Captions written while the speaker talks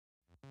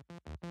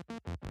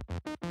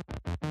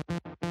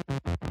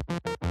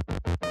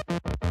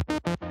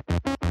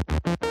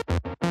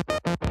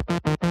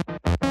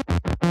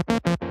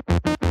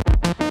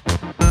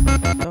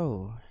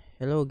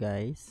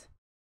guys,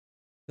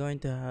 going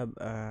to have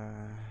a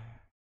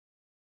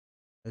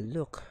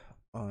look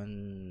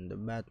on the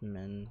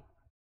Batman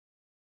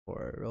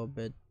for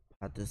Robert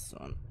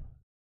Pattinson.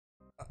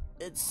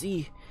 Let's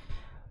see,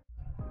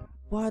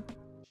 what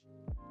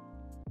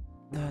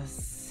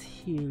does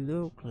he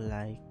look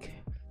like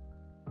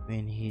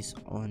when he's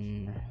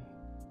on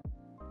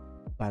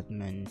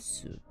Batman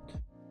suit.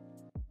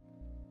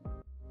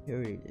 Here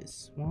it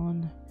is.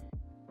 1,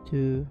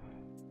 2,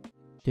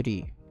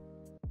 3.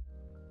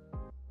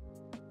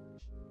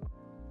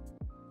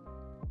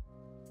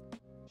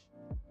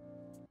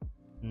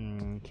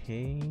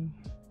 Okay,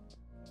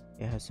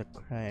 it has a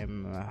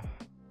crime.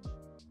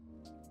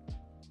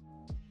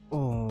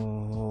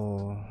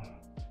 Oh,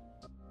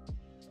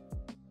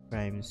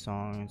 crime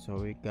song. So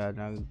we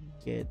gotta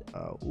get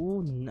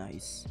oh,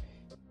 nice.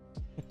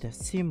 Get the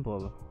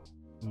symbol.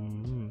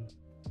 The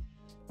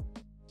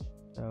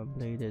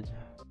bladed.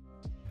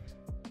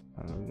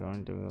 We're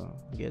going to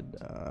get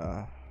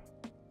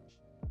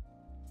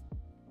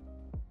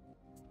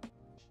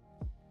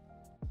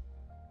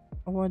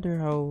I wonder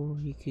how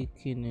he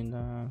kick in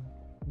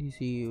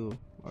DCU,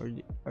 or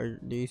are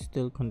they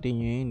still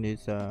continuing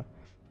this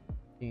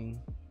thing?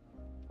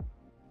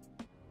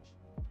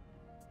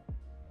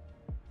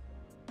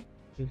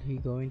 Is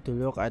he going to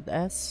look at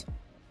us?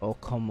 Oh,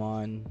 come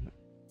on.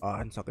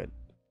 Ang sakit.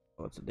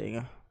 What's the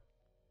thing?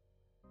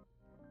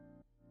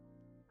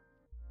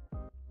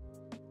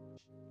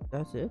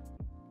 That's it.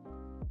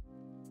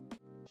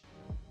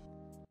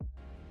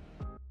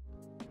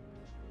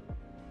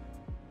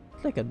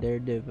 It's like a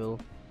Daredevil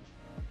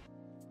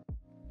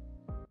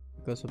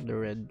because of the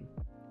red.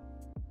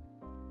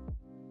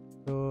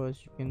 So as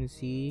you can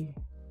see,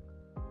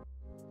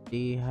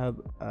 they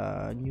have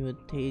a new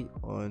take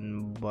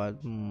on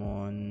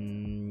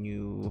Batman.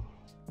 New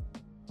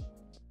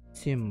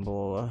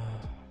symbol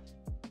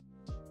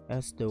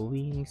as the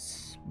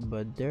wings,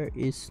 but there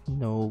is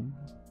no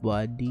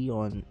body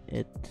on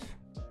it.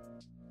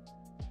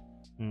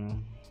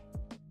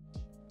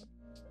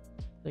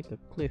 Like a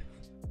cliff.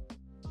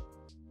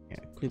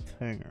 Yeah,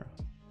 cliffhanger.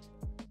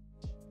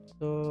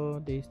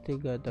 So they still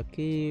got the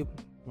cape.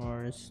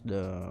 Mars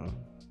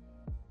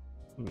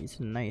it's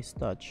a nice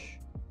touch.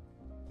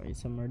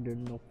 It's a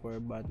modern look for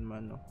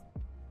Batman. No?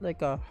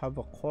 Like have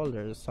a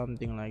collar or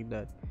something like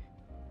that.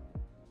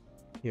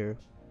 Here,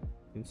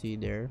 you can see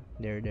there.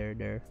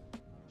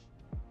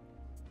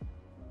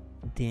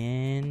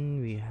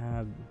 Then we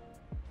have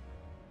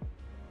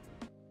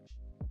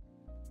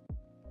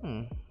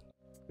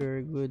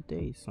very good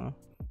taste, huh?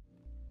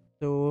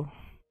 So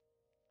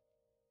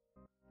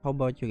how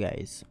about you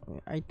guys?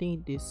 I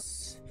think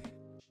this,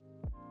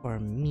 for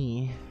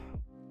me,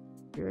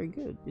 very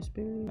good. It's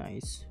very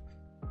nice.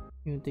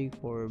 You take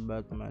for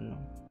Batman.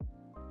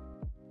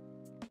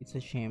 It's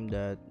a shame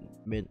that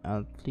Ben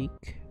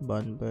Affleck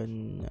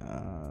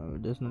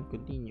does not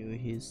continue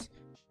his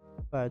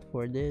path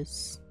for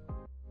this.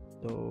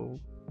 So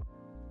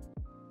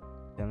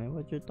tell me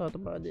what you thought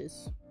about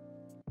this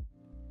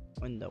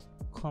on the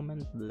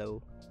comment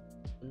below.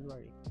 Don't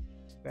worry,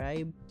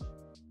 subscribe,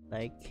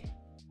 like,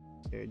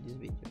 share this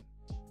video.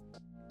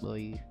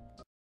 Bye.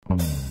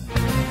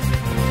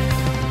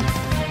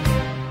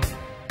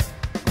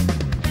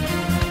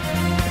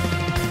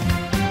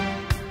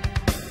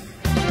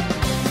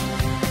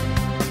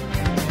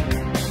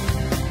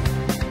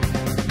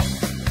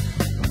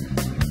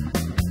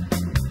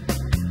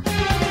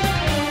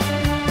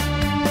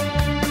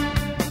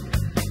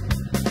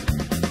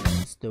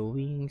 The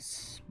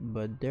wings,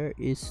 but there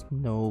is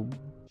no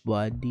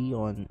body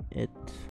on it.